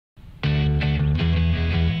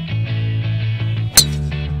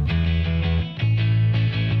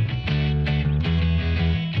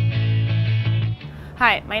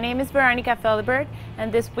Hi, my name is Veronica Filmalter,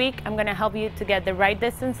 and this week I'm going to help you to get the right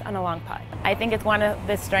distance on a long putt. I think it's one of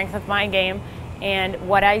the strengths of my game, and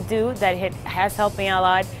what I do that has helped me a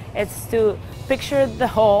lot is to picture the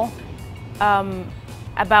hole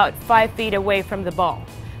about 5 feet away from the ball,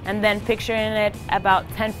 and then picturing it about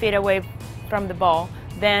 10 feet away from the ball,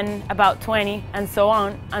 then about 20, and so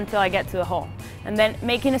on until I get to the hole. And then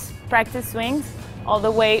making practice swings all the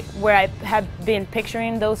way where I have been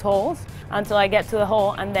picturing those holes until I get to the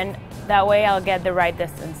hole, and then that way I'll get the right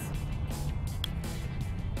distance.